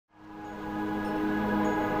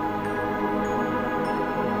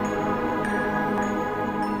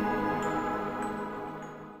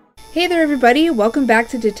Hey there everybody, welcome back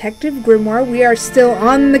to Detective Grimoire. We are still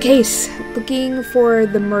on the case, looking for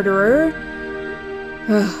the murderer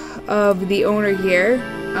of the owner here,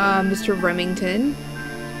 Mr. Remington.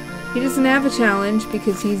 He doesn't have a challenge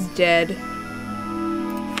because he's dead.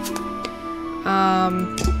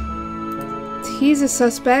 He's a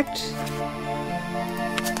suspect.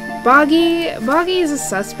 Boggy is a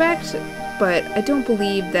suspect, but I don't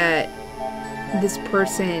believe that this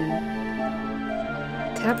person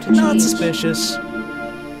tapped a Not change. suspicious.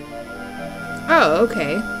 Oh,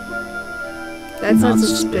 okay. That's not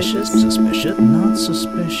suspicious. Suspicious. Not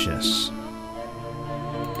suspicious.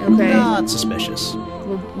 Okay. Not suspicious.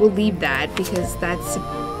 We'll leave that because that's...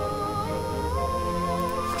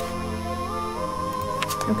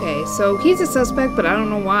 Okay, so he's a suspect, but I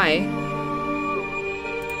don't know why.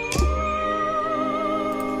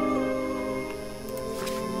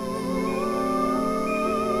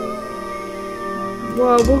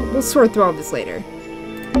 Well, we'll sort through all this later.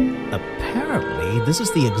 Apparently, this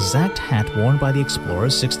is the exact hat worn by the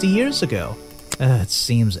explorers 60 years ago. It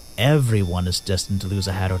seems everyone is destined to lose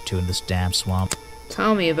a hat or two in this damn swamp.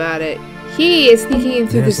 Tell me about it. He is sneaking in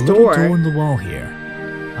through There's this a little door. door in the wall here.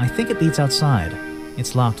 I think it leads outside.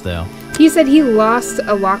 It's locked, though. He said he lost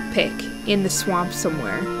a lockpick in the swamp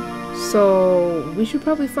somewhere. So, we should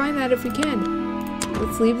probably find that if we can.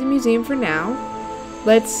 Let's leave the museum for now.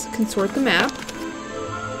 Let's consort the map.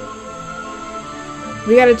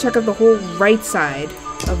 We gotta check out the whole right side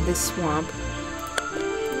of this swamp.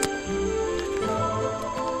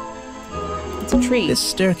 It's a tree. This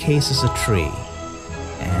staircase is a tree.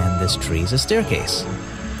 And this tree is a staircase.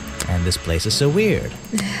 And this place is so weird.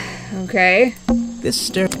 Okay. This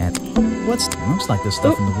stair... And what's... Looks like this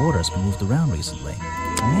stuff in the water has been moved around recently.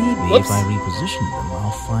 Maybe if I reposition them,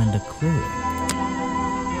 I'll find a clue.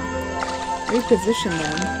 Reposition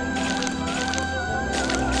them.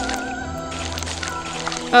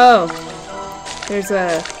 Oh, there's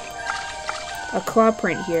a claw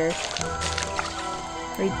print here,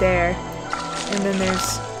 right there, and then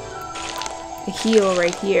there's a heel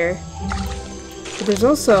right here. But there's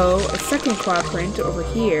also a second claw print over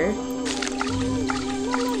here.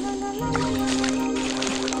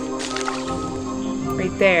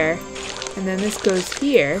 Right there, and then this goes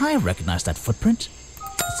here. I recognize that footprint.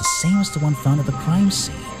 It's the same as the one found at the crime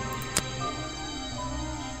scene.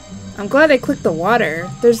 I'm glad I clicked the water.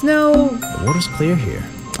 There's no... The water's clear here.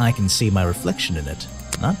 I can see my reflection in it.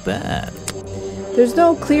 Not bad. There's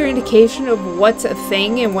no clear indication of what's a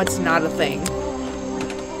thing and what's not a thing.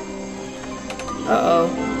 Uh-oh.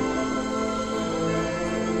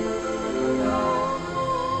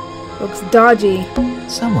 Looks dodgy.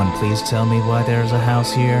 Someone please tell me why there's a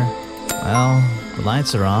house here. Well, the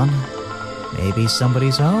lights are on. Maybe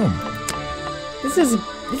somebody's home. This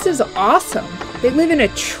is awesome. They live in a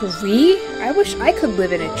tree? I wish I could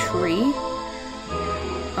live in a tree.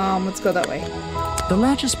 Let's go that way. The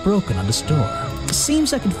latch is broken on this door.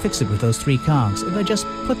 Seems I can fix it with those 3 cogs if I just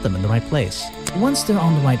put them in the right place. Once they're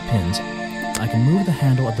on the right pins, I can move the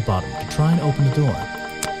handle at the bottom to try and open the door.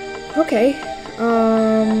 Okay.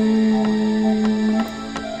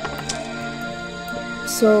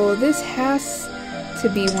 So this has to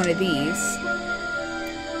be one of these.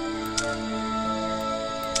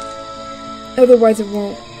 Otherwise it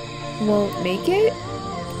won't make it?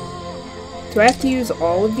 Do I have to use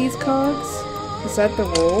all of these cogs? Is that the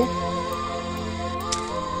rule?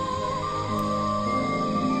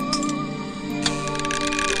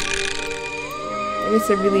 I guess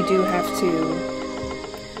I really do have to...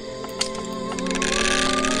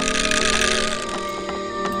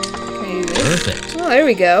 Can I do this? Perfect. Oh, there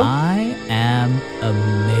we go. I am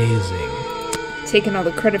amazing. Taking all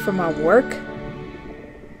the credit for my work.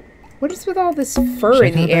 What is with all this fur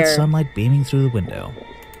in Check out the air? that sunlight beaming through the window.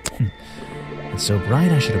 It's so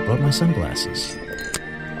bright I should have brought my sunglasses.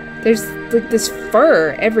 There's like this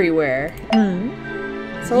fur everywhere.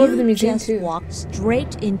 It's all over the museum too. You just walked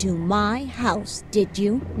straight into my house, did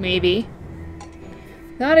you? Maybe.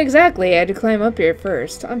 Not exactly. I had to climb up here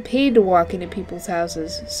first. I'm paid to walk into people's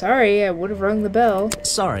houses. Sorry, I would have rung the bell.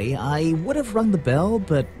 Sorry, I would have rung the bell,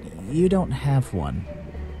 but you don't have one.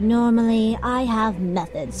 Normally, I have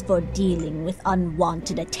methods for dealing with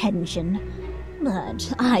unwanted attention.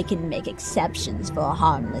 But I can make exceptions for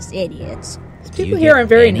harmless idiots. People here aren't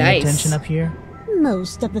very any nice. Attention up here?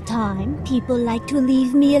 Most of the time, people like to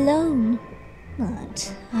leave me alone.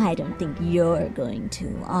 But I don't think you're going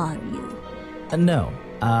to, are you? No.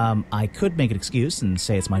 I could make an excuse and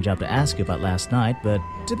say it's my job to ask you about last night, but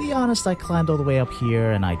to be honest, I climbed all the way up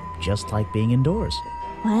here and I just like being indoors.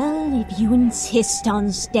 Well, if you insist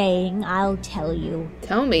on staying, I'll tell you.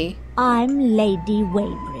 Tell me. I'm Lady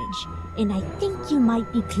Weybridge, and I think you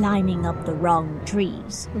might be climbing up the wrong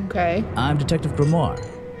trees. Okay. I'm Detective Grimoire,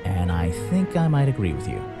 and I think I might agree with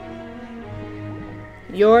you.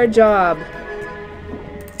 Your job.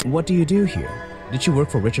 What do you do here? Did you work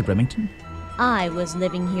for Richard Remington? I was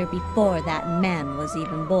living here before that man was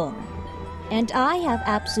even born. And I have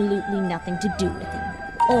absolutely nothing to do with him,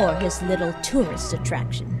 or his little tourist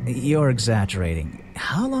attraction. You're exaggerating.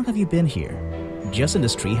 How long have you been here? Just in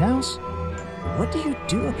this treehouse? What do you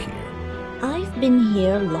do up here? I've been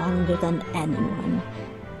here longer than anyone.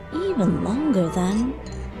 Even longer than,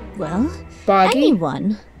 well, Boggy?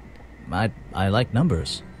 anyone. I like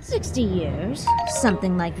numbers. 60 years,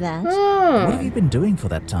 something like that. What have you been doing for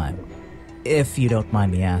that time? If you don't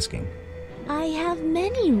mind me asking. I have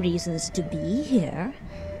many reasons to be here,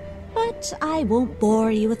 but I won't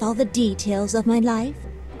bore you with all the details of my life.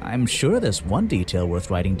 I'm sure there's one detail worth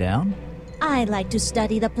writing down. I like to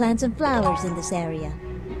study the plants and flowers in this area.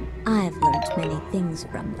 I've learned many things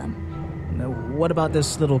from them. Now, what about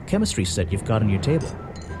this little chemistry set you've got on your table?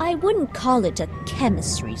 I wouldn't call it a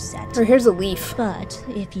chemistry set. Or here's a leaf. But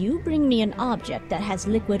if you bring me an object that has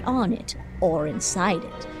liquid on it, or inside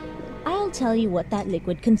it, I'll tell you what that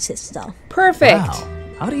liquid consists of. Perfect.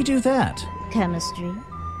 Wow. How do you do that? Chemistry.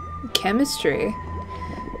 Chemistry.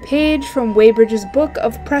 Page from Weybridge's Book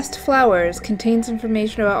of Pressed Flowers contains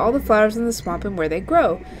information about all the flowers in the swamp and where they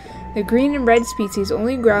grow. The green and red species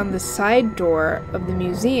only grow on the side door of the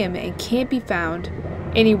museum and can't be found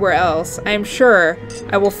anywhere else. I am sure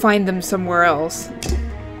I will find them somewhere else.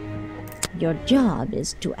 Your job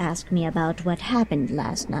is to ask me about what happened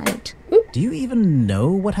last night. Do you even know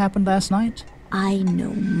what happened last night? I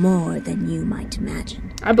know more than you might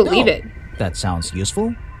imagine. I believe it. That sounds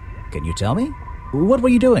useful. Can you tell me? What were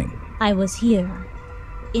you doing? I was here,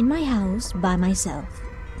 in my house, by myself.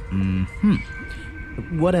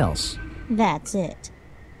 What else? That's it.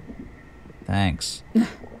 Thanks.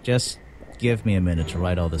 Just give me a minute to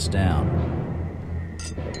write all this down.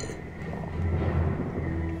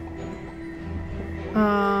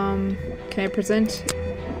 Can I present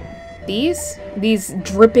these? These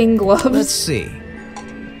dripping gloves? Let's see.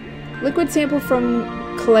 Liquid sample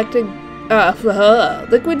collected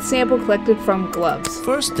from gloves.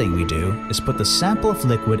 First thing we do is put the sample of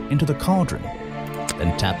liquid into the cauldron.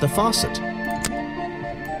 Then tap the faucet.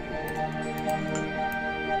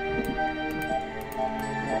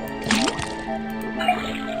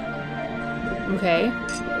 Okay.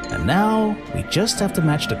 And now, we just have to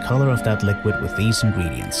match the color of that liquid with these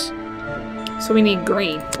ingredients. So we need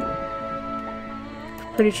green.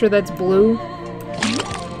 Pretty sure that's blue.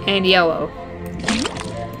 And yellow.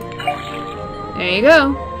 There you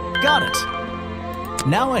go. Got it!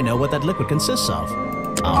 Now I know what that liquid consists of.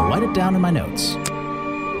 I'll write it down in my notes.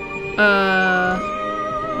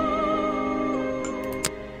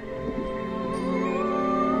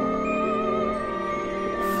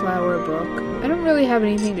 Flower book. I don't really have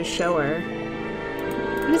anything to show her.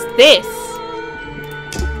 What is this?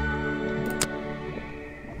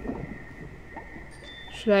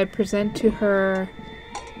 Should I present to her?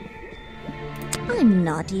 I'm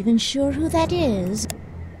not even sure who that is.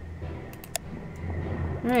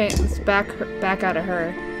 Alright, let's back out of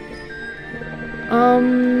her.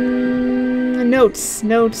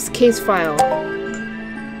 Notes, case file.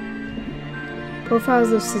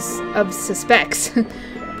 Profiles of suspects.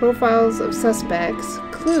 Profiles of suspects,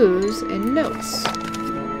 clues, and notes.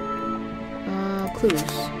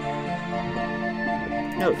 Clues.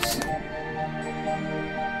 Notes.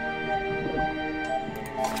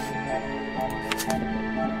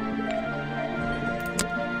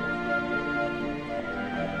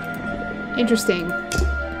 Interesting.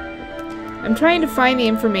 I'm trying to find the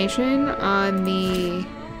information on the...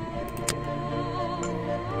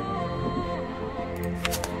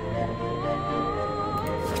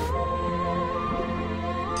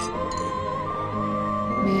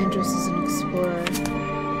 Man dressed as an explorer.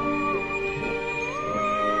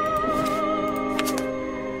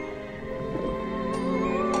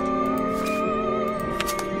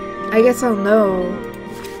 I guess I'll know.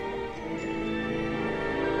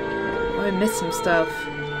 Oh, I missed some stuff.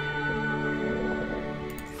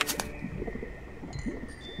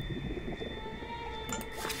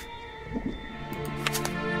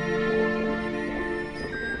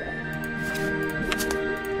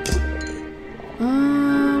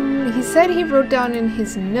 He said he wrote down in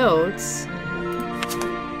his notes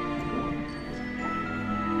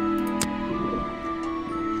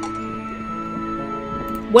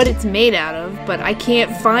what it's made out of, but I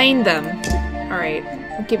can't find them. Alright,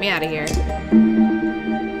 get me out of here.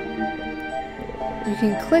 You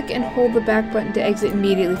can click and hold the back button to exit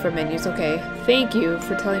immediately from menus. Okay. Thank you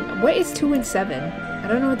for telling me. What is 2 and 7? I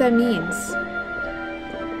don't know what that means.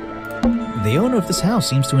 The owner of this house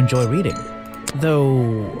seems to enjoy reading.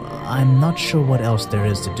 Though, I'm not sure what else there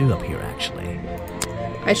is to do up here, actually.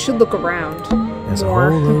 I should look around. There's more.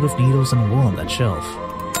 a whole load of needles and wool on that shelf.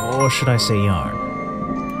 Or should I say yarn?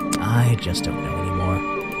 I just don't know anymore.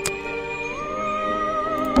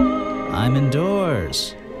 I'm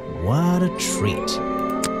indoors. What a treat.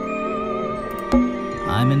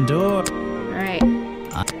 I'm indoors. Alright.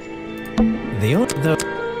 The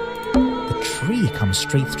tree comes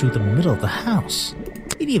straight through the middle of the house.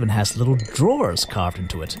 It even has little drawers carved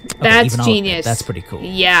into it. Okay, That's even genius. That's pretty cool.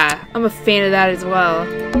 Yeah, I'm a fan of that as well.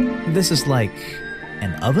 This is like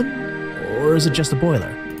an oven? Or is it just a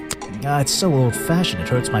boiler? It's so old-fashioned it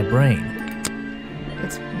hurts my brain.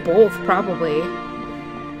 It's both, probably.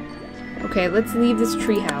 Okay, let's leave this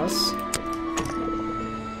treehouse.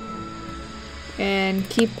 And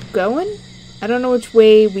keep going? I don't know which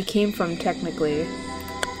way we came from, technically.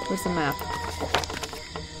 Where's the map?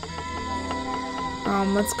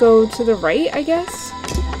 Let's go to the right, I guess?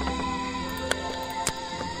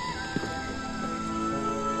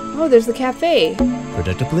 Oh, there's the cafe.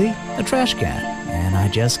 Predictably, a trash can. And I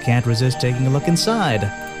just can't resist taking a look inside.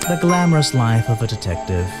 The glamorous life of a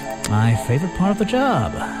detective. My favorite part of the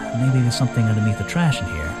job. Maybe there's something underneath the trash in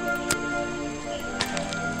here.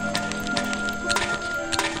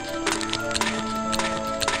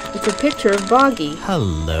 It's a picture of Boggy.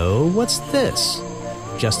 Hello, what's this?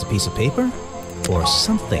 Just a piece of paper? Or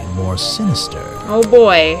something more sinister? Oh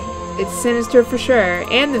boy. It's sinister for sure.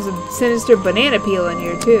 And there's a sinister banana peel in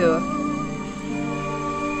here, too.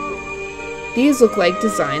 These look like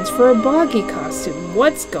designs for a Boggy costume.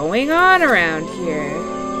 What's going on around here?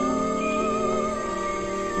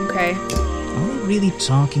 Okay. Are we really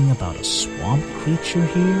talking about a swamp creature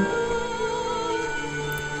here?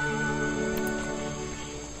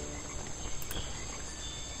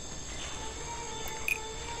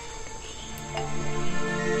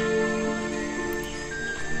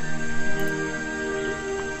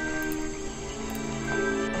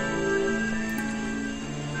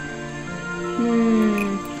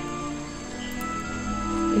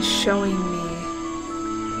 It's showing me.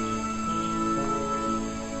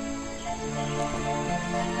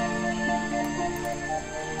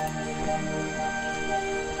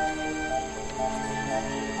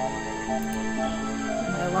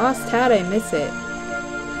 I lost. How'd I miss it?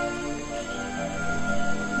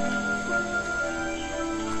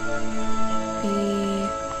 The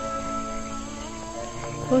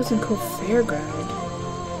Close and Cove Fairground.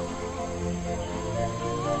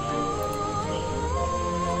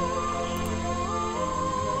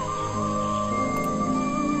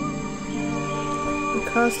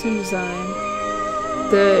 Costume design.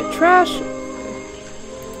 The trash.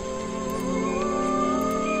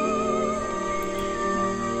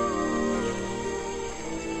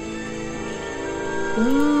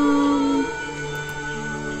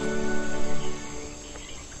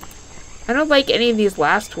 I don't like any of these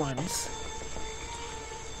last ones.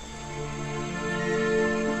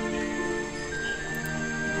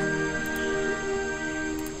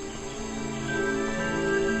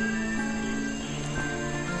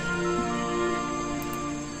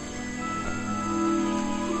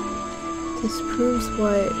 This proves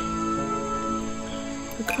what?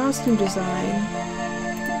 The costume design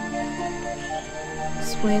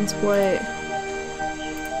explains what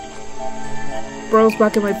Burl's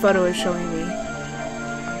black and white photo is showing me.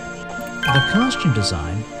 The costume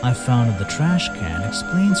design I found in the trash can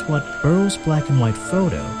explains what Burl's black and white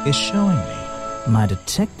photo is showing me. My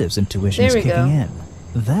detective's intuition is kicking in.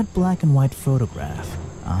 That black and white photograph.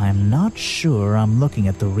 I'm not sure I'm looking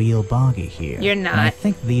at the real Boggy here. You're not. And I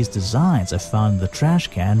think these designs I found in the trash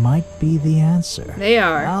can might be the answer. They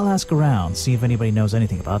are. I'll ask around, see if anybody knows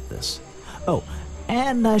anything about this. Oh,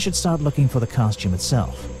 and I should start looking for the costume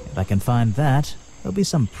itself. If I can find that, there'll be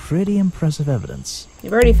some pretty impressive evidence.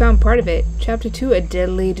 You've already found part of it. Chapter 2, A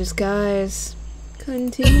Deadly Disguise.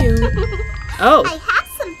 Continue. Oh! I have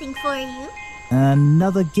something for you.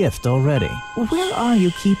 Another gift already. Where are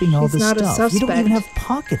you keeping all He's this not a stuff? You don't even suspect. have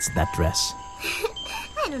pockets in that dress.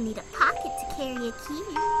 I don't need a pocket to carry a key.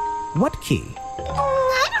 What key?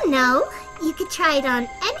 I don't know. You could try it on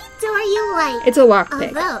any door you like. It's a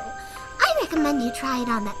lockpick. Although, I recommend you try it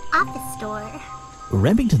on that office door.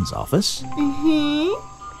 Remington's office?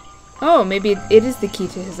 Oh, maybe it is the key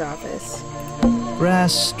to his office.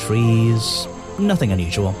 Grass, trees, nothing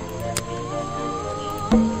unusual.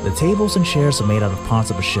 The tables and chairs are made out of parts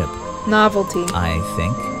of a ship, Novelty. I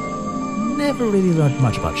think. Never really learned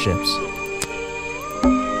much about ships.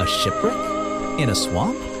 A shipwreck? In a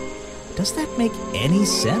swamp? Does that make any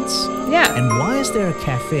sense? Yeah. And why is there a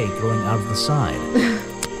cafe growing out of the side?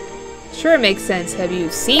 Sure, it makes sense. Have you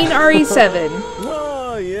seen RE7?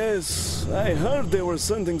 Ah, yes. I heard they were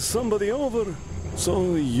sending somebody over.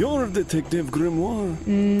 So you're Detective Grimoire.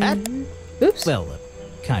 Oops. Well,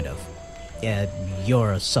 kind of.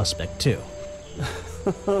 You're a suspect too.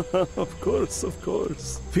 Of course, of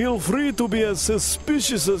course. Feel free to be as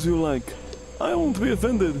suspicious as you like. I won't be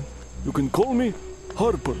offended. You can call me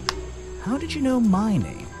Harper. How did you know my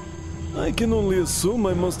name? I can only assume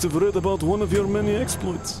I must have read about one of your many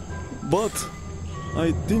exploits. But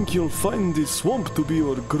I think you'll find the swamp to be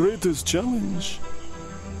your greatest challenge.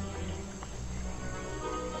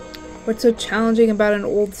 What's so challenging about an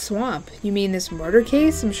old swamp? You mean this murder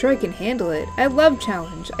case? I'm sure I can handle it. I love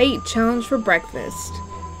challenge. I eat challenge for breakfast.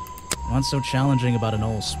 What's so challenging about an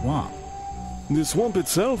old swamp? The swamp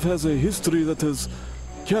itself has a history that has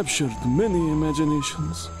captured many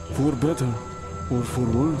imaginations, for better or for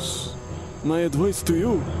worse. My advice to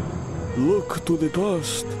you, look to the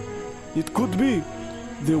past. It could be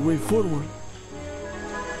the way forward.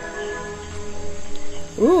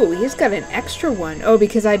 Ooh, he's got an extra one. Oh,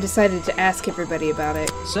 because I decided to ask everybody about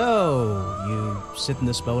it. So, you sit in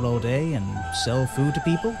this boat all day and sell food to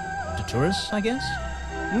people? To tourists, I guess?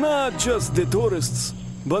 Not just the tourists,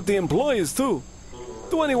 but the employees too.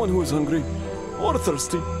 To anyone who is hungry or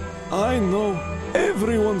thirsty. I know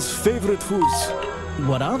everyone's favorite foods.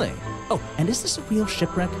 What are they? Oh, and is this a real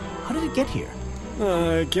shipwreck? How did it get here?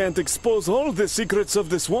 I can't expose all the secrets of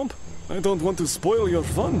the swamp. I don't want to spoil your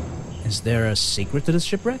fun. Is there a secret to this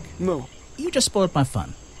shipwreck? No. You just spoiled my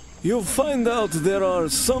fun. You'll find out there are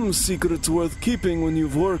some secrets worth keeping when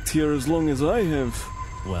you've worked here as long as I have.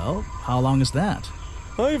 Well, how long is that?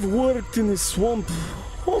 I've worked in the swamp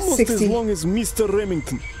almost 60. as long as Mr.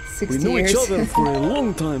 Remington. 60 We knew years. each other for a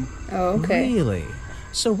long time. Oh, okay. Really?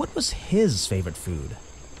 So what was his favorite food?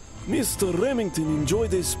 Mr. Remington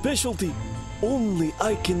enjoyed a specialty only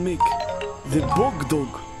I can make. The bog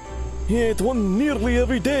dog. He ate one nearly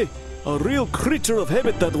every day. A real creature of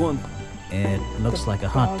habit, that one. It looks like a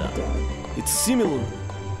hot dog. It's similar,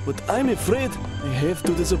 but I'm afraid I have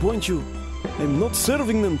to disappoint you. I'm not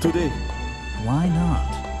serving them today. Why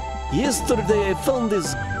not? Yesterday I found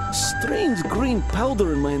this strange green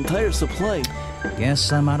powder in my entire supply.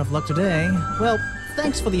 Guess I'm out of luck today. Well,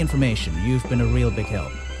 thanks for the information. You've been a real big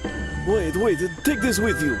help. Wait, take this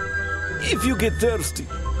with you. If you get thirsty,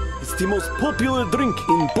 it's the most popular drink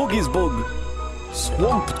in Boggy's Bog.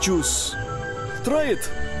 Swamp juice. Try it.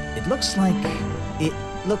 It looks like...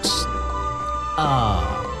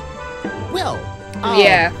 Well, I'll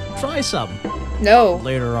Yeah. try some No.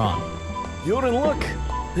 later on. You're in luck.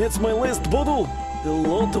 That's my last bottle. A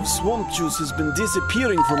lot of swamp juice has been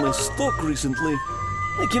disappearing from my stock recently.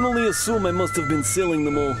 I can only assume I must have been selling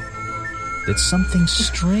them all. Did something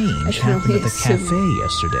strange can happen only at the assume. cafe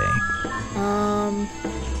yesterday?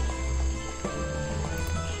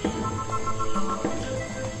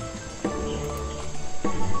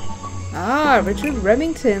 Richard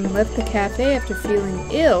Remington left the cafe after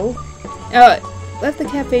feeling ill. Left the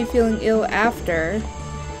cafe feeling ill after.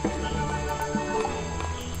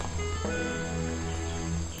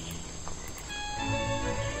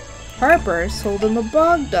 Harper sold him a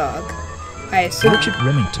bog dog. I assume. Richard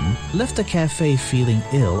Remington left the cafe feeling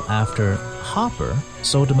ill after Hopper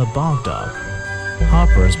sold him a bog dog.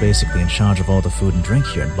 Hopper is basically in charge of all the food and drink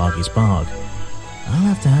here in Boggy's Bog. I'll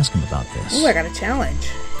have to ask him about this. Ooh, I got a challenge.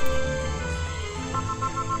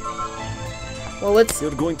 Well, let's.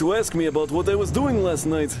 You're going to ask me about what I was doing last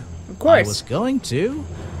night. Of I course. was going to.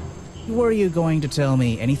 Were you going to tell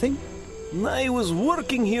me anything? I was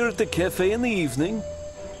working here at the cafe in the evening.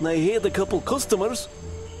 I had a couple customers.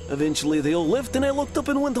 Eventually they all left and I locked up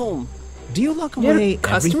and went home. Do you lock You had away everything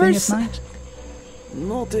customers? at night?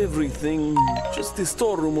 Not everything, just the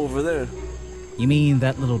storeroom over there. You mean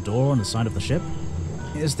that little door on the side of the ship?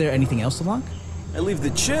 Is there anything else to lock? I leave the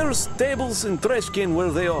chairs, tables, and trash can where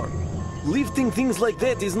they are. Lifting things like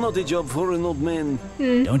that is not a job for an old man.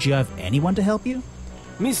 Don't you have anyone to help you?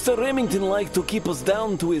 Mr. Remington liked to keep us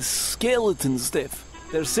down to his skeleton staff.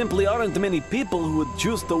 There simply aren't many people who would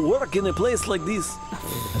choose to work in a place like this.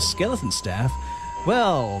 A skeleton staff?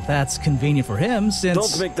 Well, that's convenient for him since...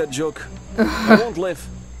 Don't make that joke. I won't laugh.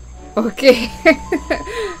 Okay.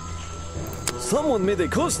 Someone made a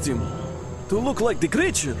costume to look like the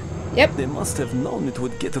creature. Yep. They must have known it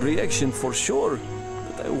would get a reaction for sure.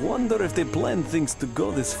 But I wonder if they planned things to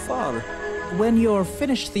go this far. When you're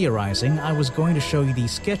finished theorizing, I was going to show you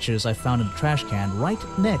these sketches I found in the trash can right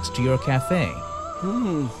next to your cafe.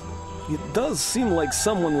 It does seem like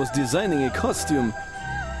someone was designing a costume.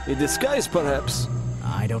 A disguise, perhaps?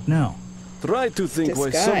 I don't know. Try to think why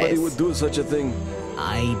Disguise. somebody would do such a thing.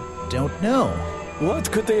 I don't know.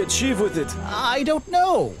 What could they achieve with it? I don't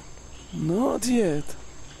know. Not yet.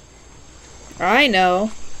 I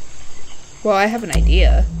know. Well, I have an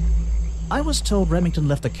idea. I was told Remington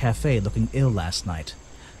left the cafe looking ill last night.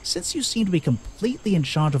 Since you seem to be completely in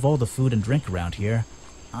charge of all the food and drink around here,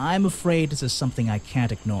 I'm afraid this is something I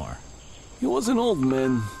can't ignore. He was an old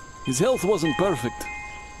man. His health wasn't perfect.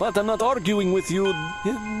 But I'm not arguing with you.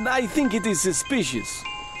 I think it is suspicious.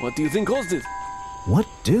 What do you think caused it? What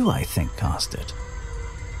do I think caused it?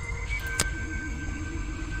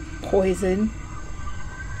 Poison.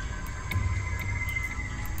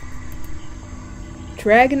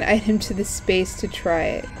 Drag an item to the space to try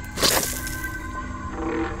it.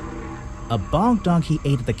 A bog dog he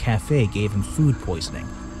ate at the cafe gave him food poisoning.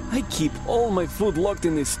 I keep all my food locked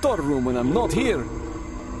in the storeroom when I'm not here.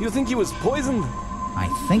 You think he was poisoned? I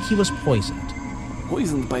think he was poisoned.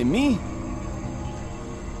 Poisoned by me?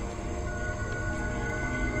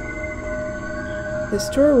 The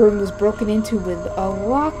storeroom was broken into with a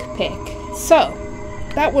lockpick. So,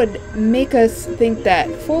 that would make us think that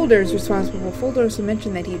Folder's responsible. Folder also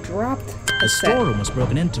mentioned that he dropped The a set. storeroom was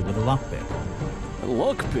broken into with a lockpick. A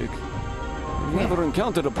lockpick? I've never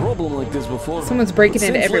encountered a problem like this before. Someone's breaking But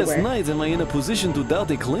in since everywhere. last night, am I in a position to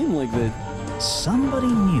doubt a claim like that? Somebody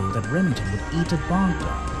knew that Remington would eat a bog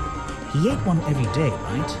dog. He ate one every day,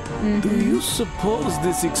 right? Do you suppose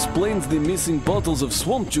this explains the missing bottles of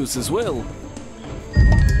swamp juice as well?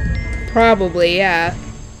 Probably, yeah.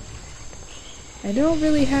 I don't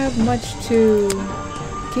really have much to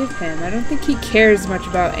give him. I don't think he cares much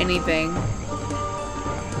about anything.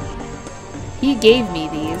 He gave me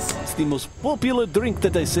these. It's the most popular drink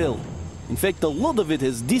that I sell. In fact, a lot of it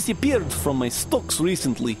has disappeared from my stocks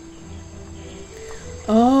recently.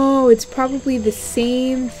 Oh, it's probably the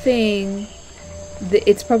same thing.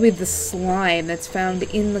 It's probably the slime that's found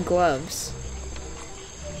in the gloves.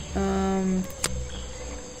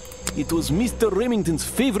 It was Mr. Remington's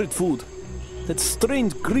favorite food. That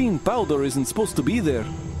strange green powder isn't supposed to be there.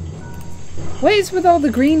 What is with all the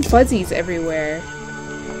green fuzzies everywhere?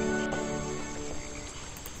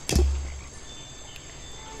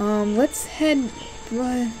 Let's head.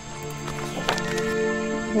 Well,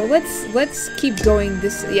 let's keep going.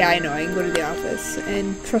 This. Yeah, I know. I can go to the office,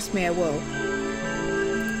 and trust me, I will.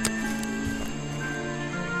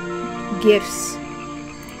 Gifts.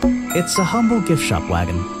 It's a humble gift shop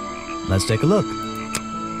wagon. Let's take a look.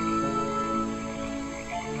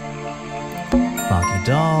 Boggy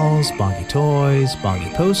dolls, boggy toys, boggy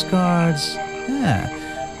postcards. Yeah,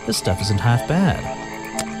 this stuff isn't half bad.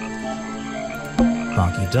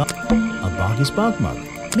 Boggy doll, a boggy's bog mug.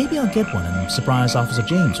 Maybe I'll get one and surprise Officer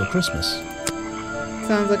James for Christmas.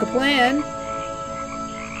 Sounds like a plan.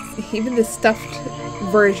 Even the stuffed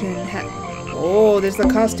version oh, there's the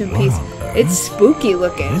costume piece. Whoa, It's spooky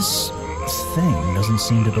looking. This thing doesn't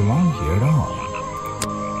seem to belong here at all.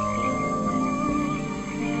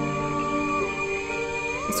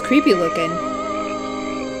 It's creepy looking.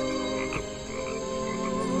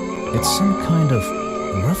 It's some kind of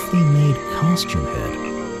roughly made costume head,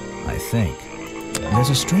 I think. There's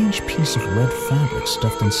a strange piece of red fabric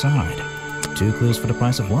stuffed inside. 2 clues for the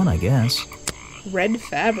price of 1, I guess. Red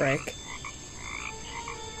fabric.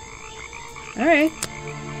 Alright.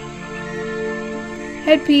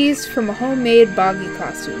 Headpiece from a homemade boggy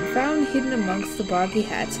costume, found hidden amongst the boggy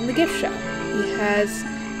hats in the gift shop. He has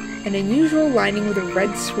an unusual lining with a red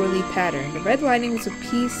swirly pattern. The red lining was a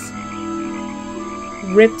piece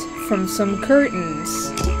ripped from some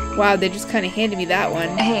curtains. Wow, they just kind of handed me that one.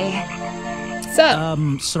 Hey, What's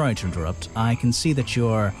up? Sorry to interrupt. I can see that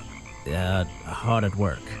you're, hard at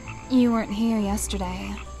work. you weren't here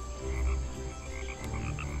yesterday.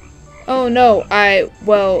 Oh no, I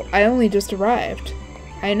only just arrived.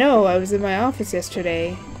 I know, I was in my office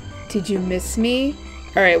yesterday. Did you miss me?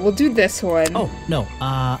 Alright, we'll do this one. Oh, no,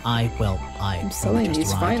 I'm I'm selling just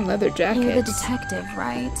these arrived. fine leather jackets. You're the detective,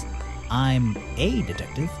 right? I'm a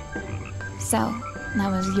detective. So, that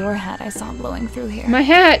was your hat I saw blowing through here. My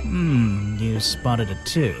hat! You spotted it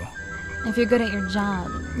too. If you're good at your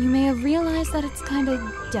job, you may have realized that it's kind of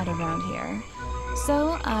dead around here.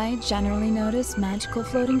 So, I generally notice magical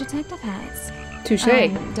floating detective hats. Touche.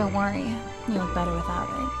 Don't worry, you look better without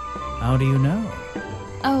it. How do you know?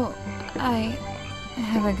 Oh, I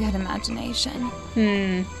have a good imagination.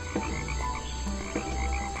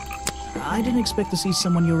 I didn't expect to see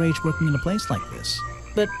someone your age working in a place like this.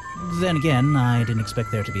 But then again, I didn't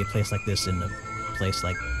expect there to be a place like this in a place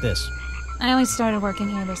like this. I only started working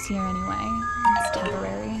here this year anyway. It's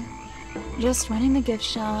temporary. Just running the gift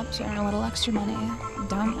shop to earn a little extra money.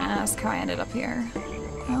 Don't ask how I ended up here.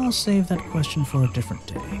 I'll save that question for a different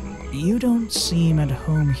day. You don't seem at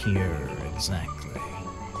home here, exactly.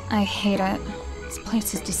 I hate it. This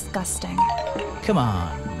place is disgusting. Come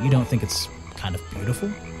on, you don't think it's kind of beautiful?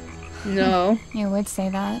 No. You would say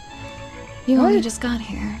that. You What? only just got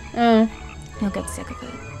here. Oh. You'll get sick of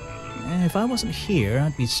it. If I wasn't here,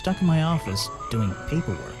 I'd be stuck in my office doing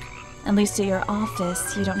paperwork. At least at your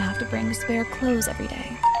office, you don't have to bring spare clothes every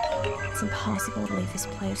day. It's impossible to leave this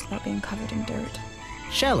place without being covered in dirt.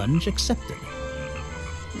 Challenge accepted.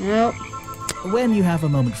 Well, When you have a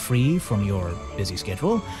moment free from your busy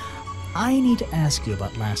schedule, I need to ask you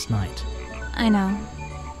about last night. I know,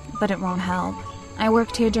 but it won't help. I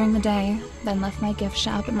worked here during the day, then left my gift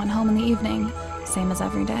shop and went home in the evening, same as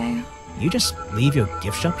every day. You just leave your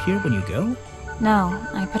gift shop here when you go? No,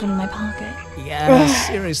 I put it in my pocket. Yeah,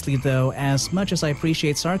 seriously though, as much as I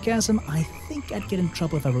appreciate sarcasm, I think I'd get in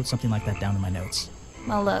trouble if I wrote something like that down in my notes.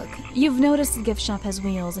 Well, look, you've noticed the gift shop has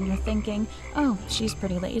wheels and you're thinking, oh, she's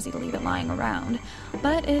pretty lazy to leave it lying around.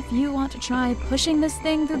 But if you want to try pushing this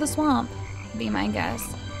thing through the swamp, be my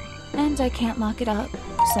guest. And I can't lock it up,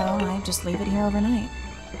 so I just leave it here overnight.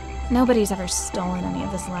 Nobody's ever stolen any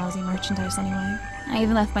of this lousy merchandise anyway. I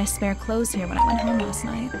even left my spare clothes here when I went home last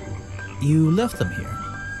night. You left them here?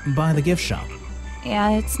 By the gift shop?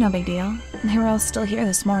 Yeah, it's no big deal. They were all still here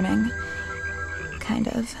this morning. Kind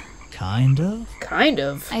of. Kind of? kind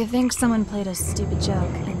of. I think someone played a stupid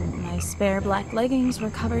joke, and my spare black leggings were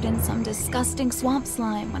covered in some disgusting swamp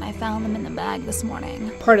slime when I found them in the bag this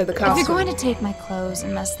morning. Part of the If costume. you're going to take my clothes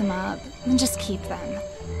and mess them up, then just keep them.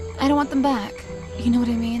 I don't want them back. You know what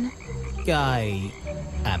I mean? I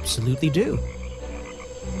absolutely do.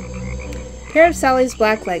 Pair of Sally's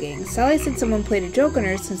black leggings. Sally said someone played a joke on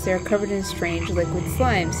her since they are covered in strange liquid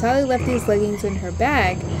slime. Sally left these leggings in her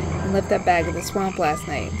bag and left that bag in the swamp last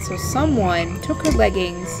night. So someone took her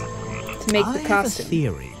leggings to make the I costume. have a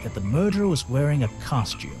theory that the murderer was wearing a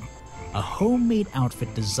costume. A homemade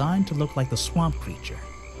outfit designed to look like the swamp creature.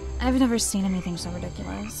 I've never seen anything so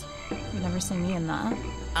ridiculous. You've never seen me in that.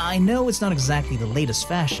 I know it's not exactly the latest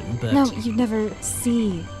fashion, but... No, you'd never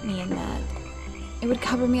see me in that. It would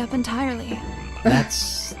cover me up entirely.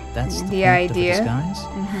 That's the point idea. of the disguise?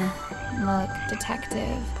 Look,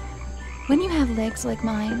 detective. When you have legs like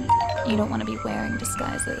mine, you don't want to be wearing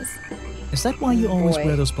disguises. Is that why you always Boy.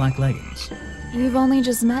 wear those black leggings? You've only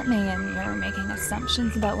just met me and you're making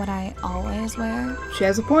assumptions about what I always wear. She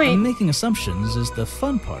has a point. Making assumptions is the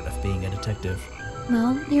fun part of being a detective.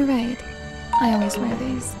 Well, you're right. I always wear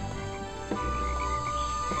these.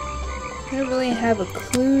 I don't really have a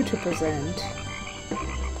clue to present.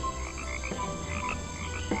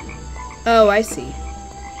 Oh, I see.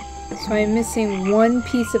 So I'm missing one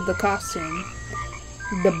piece of the costume.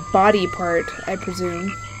 The body part, I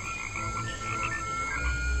presume.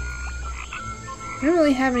 I don't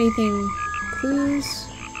really have anything. Clues?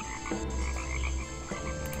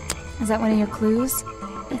 Is that one of your clues?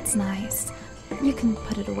 It's nice. You can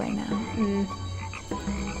put it away now.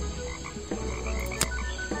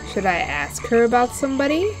 Should I ask her about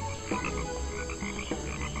somebody?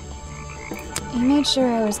 He made sure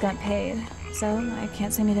I always got paid, so I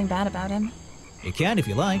can't say anything bad about him. You can if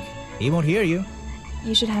you like. He won't hear you.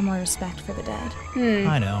 You should have more respect for the dead.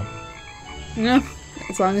 I know. No,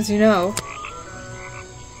 as long as you know.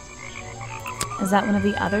 Is that one of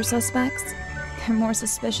the other suspects? They're more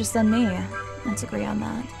suspicious than me. Let's agree on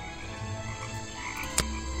that.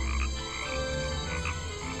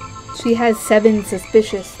 She has 7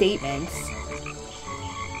 suspicious statements.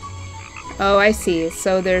 Oh, I see.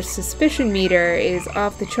 So their suspicion meter is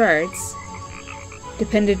off the charts,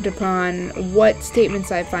 dependent upon what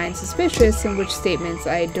statements I find suspicious and which statements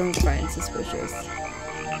I don't find suspicious.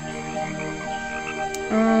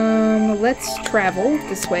 Let's travel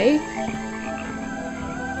this way.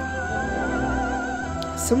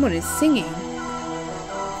 Someone is singing.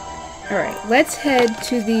 Alright, let's head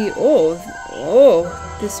to the... Oh,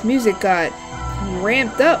 this music got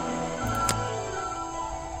ramped up.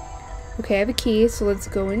 Okay, I have a key, so let's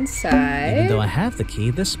go inside. Even though I have the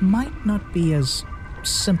key, this might not be as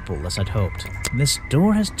simple as I'd hoped. This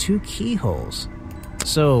door has 2 keyholes.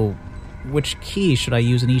 So, which key should I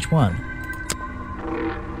use in each one?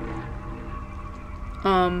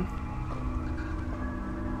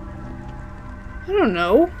 I don't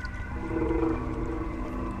know.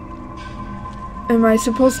 Am I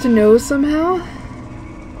supposed to know somehow?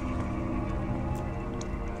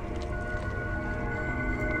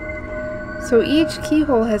 So each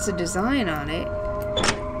keyhole has a design on it.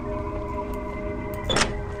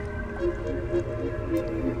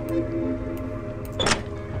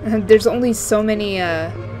 There's only so many,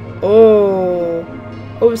 Oh,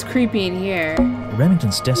 it was creepy in here.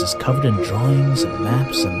 Remington's desk is covered in drawings and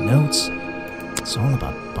maps and notes. It's all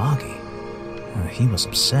about Boggy. He was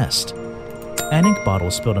obsessed. An ink bottle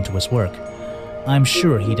was spilled into his work. I'm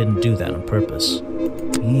sure he didn't do that on purpose.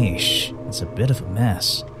 Yeesh, it's a bit of a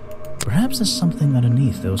mess. Perhaps there's something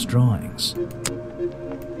underneath those drawings.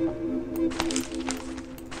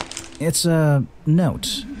 It's a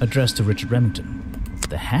note addressed to Richard Remington.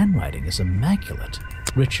 The handwriting is immaculate.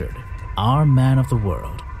 Richard, our man of the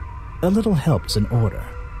world. A little help is in order.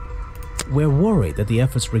 We're worried that the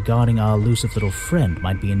efforts regarding our elusive little friend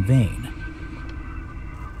might be in vain.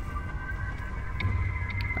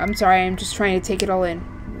 I'm sorry, I'm just trying to take it all in.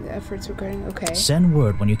 The efforts regarding... Okay. Send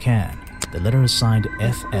word when you can. The letter is signed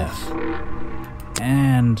FF.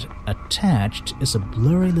 And attached is a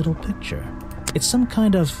blurry little picture. It's some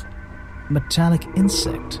kind of metallic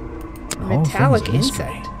insect. The whole Metallic thing's a mystery.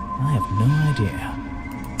 insect? I have no idea.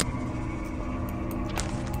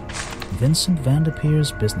 Vincent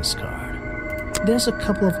Vanderpeer's business card. There's a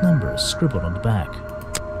couple of numbers scribbled on the back.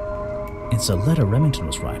 It's a letter Remington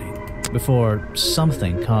was writing before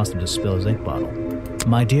something caused him to spill his ink bottle.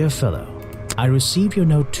 My dear fellow, I received your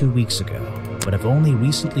note 2 weeks ago, but have only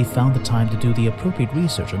recently found the time to do the appropriate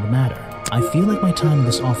research on the matter. I feel like my time in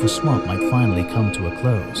this awful swamp might finally come to a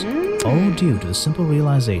close, all due to the simple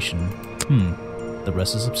realization, the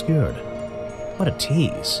rest is obscured. What a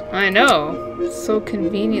tease. I know. So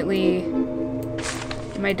conveniently...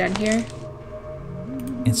 Am I done here?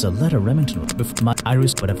 It's a letter Remington with my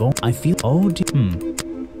iris, but I feel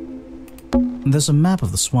There's a map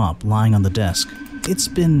of the swamp lying on the desk. It's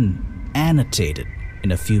been annotated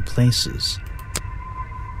in a few places.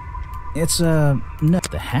 It's a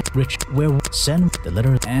the hat rich where send the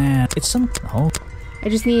letter and it's some I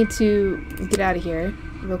just need to get out of here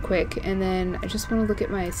real quick, and then I just want to look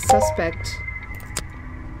at my suspect.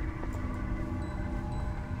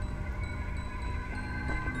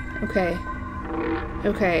 Okay.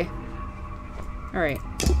 Okay. Alright.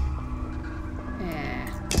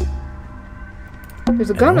 There's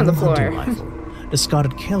a gun on the floor. Rifle,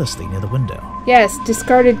 discarded carelessly near the window. Yes,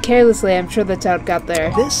 discarded carelessly. I'm sure that's how it got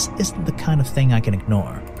there. This isn't the kind of thing I can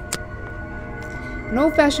ignore. An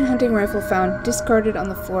old-fashioned hunting rifle found discarded on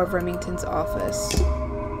the floor of Remington's office.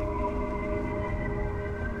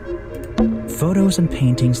 Photos and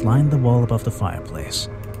paintings line the wall above the fireplace,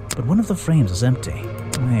 but one of the frames is empty.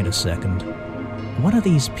 Wait a second. What are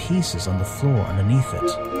these pieces on the floor underneath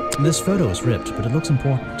it? This photo is ripped, but it looks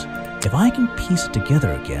important. If I can piece it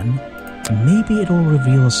together again, maybe it'll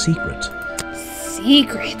reveal a secret.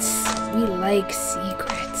 Secrets. We like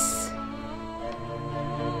secrets.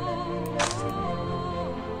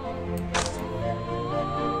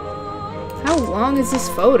 How long is this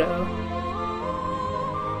photo?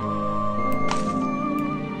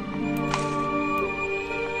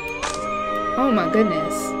 Oh my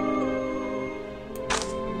goodness.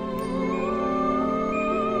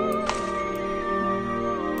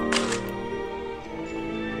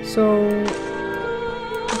 So,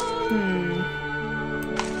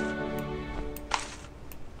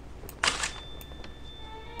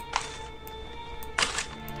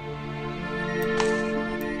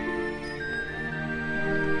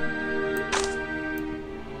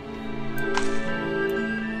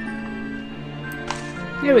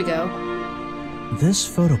 here we go. This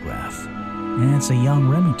photograph, it's a young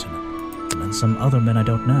Remington, and some other men I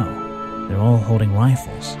don't know. They're all holding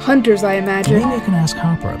rifles. Hunters, I imagine. Maybe I can ask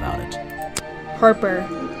Harper about it. Harper.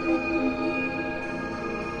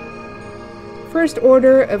 First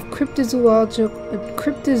Order of Cryptozoology.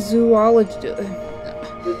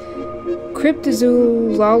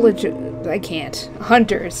 I can't.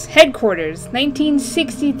 Hunters. Headquarters.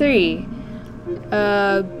 1963.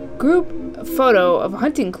 Group photo of a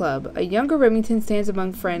hunting club. A younger Remington stands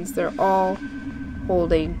among friends. They're all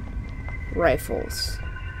holding rifles.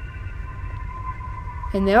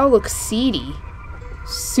 And they all look seedy.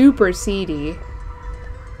 Super seedy.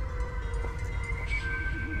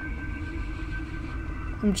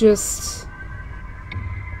 I'm just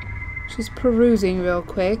perusing real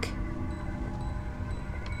quick.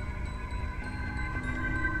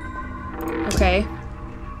 Okay.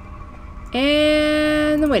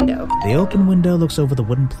 And the window. The open window looks over the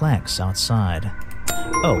wooden planks outside.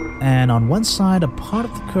 Oh, and on one side, a part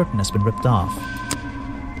of the curtain has been ripped off.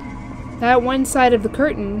 That one side of the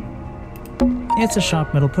curtain. It's a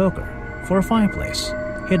sharp metal poker for a fireplace,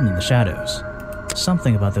 hidden in the shadows.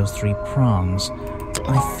 Something about those 3 prongs.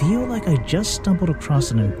 I feel like I just stumbled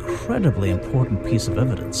across an incredibly important piece of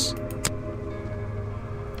evidence.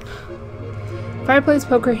 Fireplace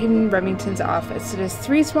poker hidden in Remington's office. It has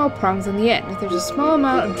 3 small prongs on the end. There's a small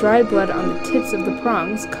amount of dried blood on the tips of the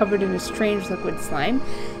prongs, covered in a strange liquid slime.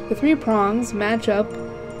 The 3 prongs match up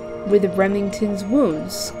with Remington's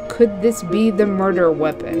wounds. Could this be the murder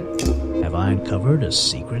weapon? Have I uncovered a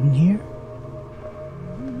secret in here?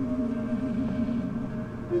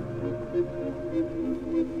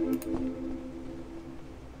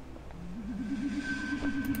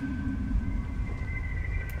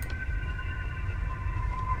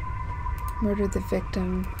 Murdered the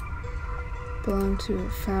victim. Belonged to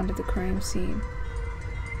found at the crime scene.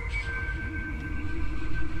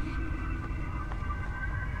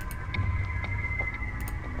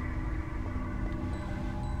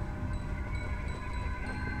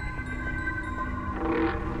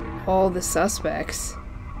 All the suspects.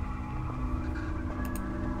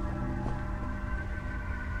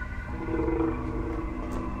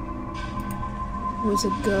 Was a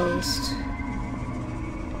ghost.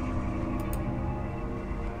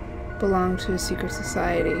 Belonged to a secret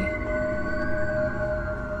society.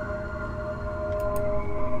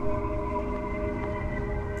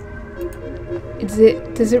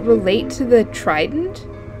 Does it relate to the trident?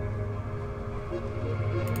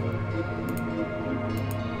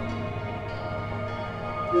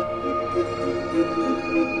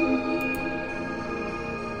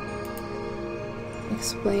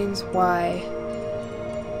 Explains why.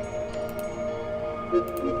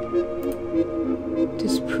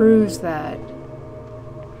 Disproves that.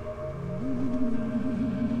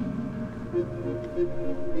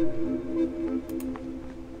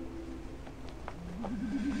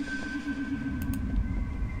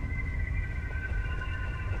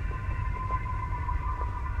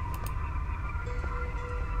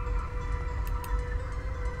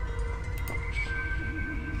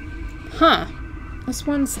 Huh.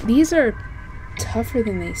 These are tougher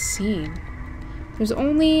than they seem. There's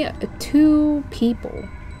only 2 people.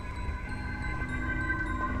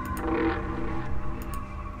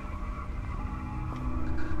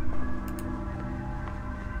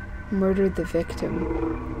 Murdered the victim.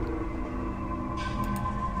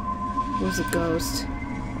 Was a ghost.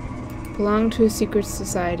 Belonged to a secret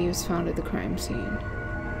society. Was found at the crime scene.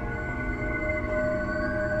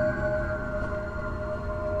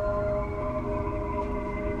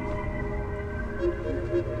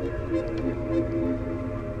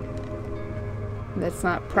 That's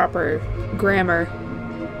not proper grammar.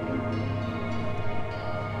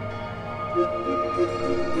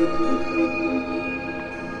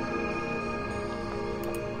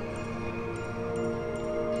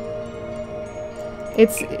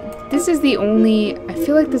 This is the only, I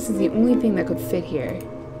feel like this is the only thing that could fit here.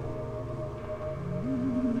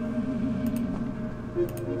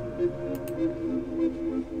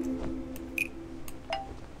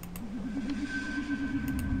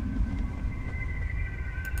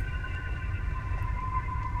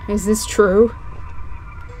 Is this true?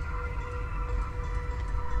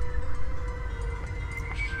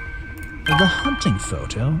 The hunting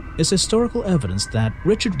photo is historical evidence that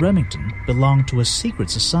Richard Remington belonged to a secret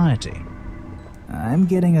society. I'm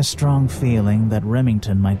getting a strong feeling that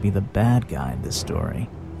Remington might be the bad guy in this story.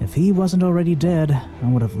 If he wasn't already dead, I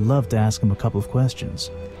would have loved to ask him a couple of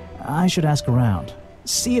questions. I should ask around,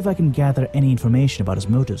 see if I can gather any information about his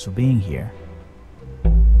motives for being here.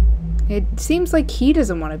 It seems like he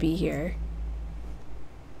doesn't want to be here.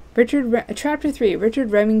 Chapter 3,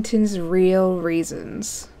 Richard Remington's Real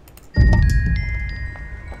Reasons.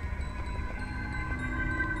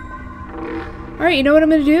 Alright, you know what I'm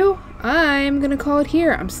gonna do? I'm gonna call it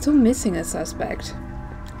here. I'm still missing a suspect.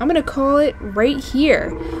 I'm gonna call it right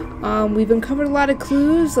here. We've uncovered a lot of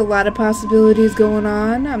clues, a lot of possibilities going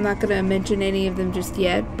on. I'm not gonna mention any of them just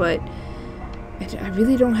yet, but I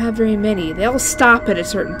really don't have very many. They all stop at a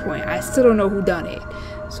certain point. I still don't know who done it.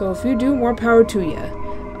 So if you do, more power to you.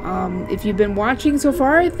 If you've been watching so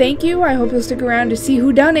far, thank you. I hope you'll stick around to see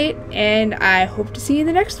who done it, and I hope to see you in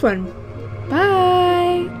the next one. Bye!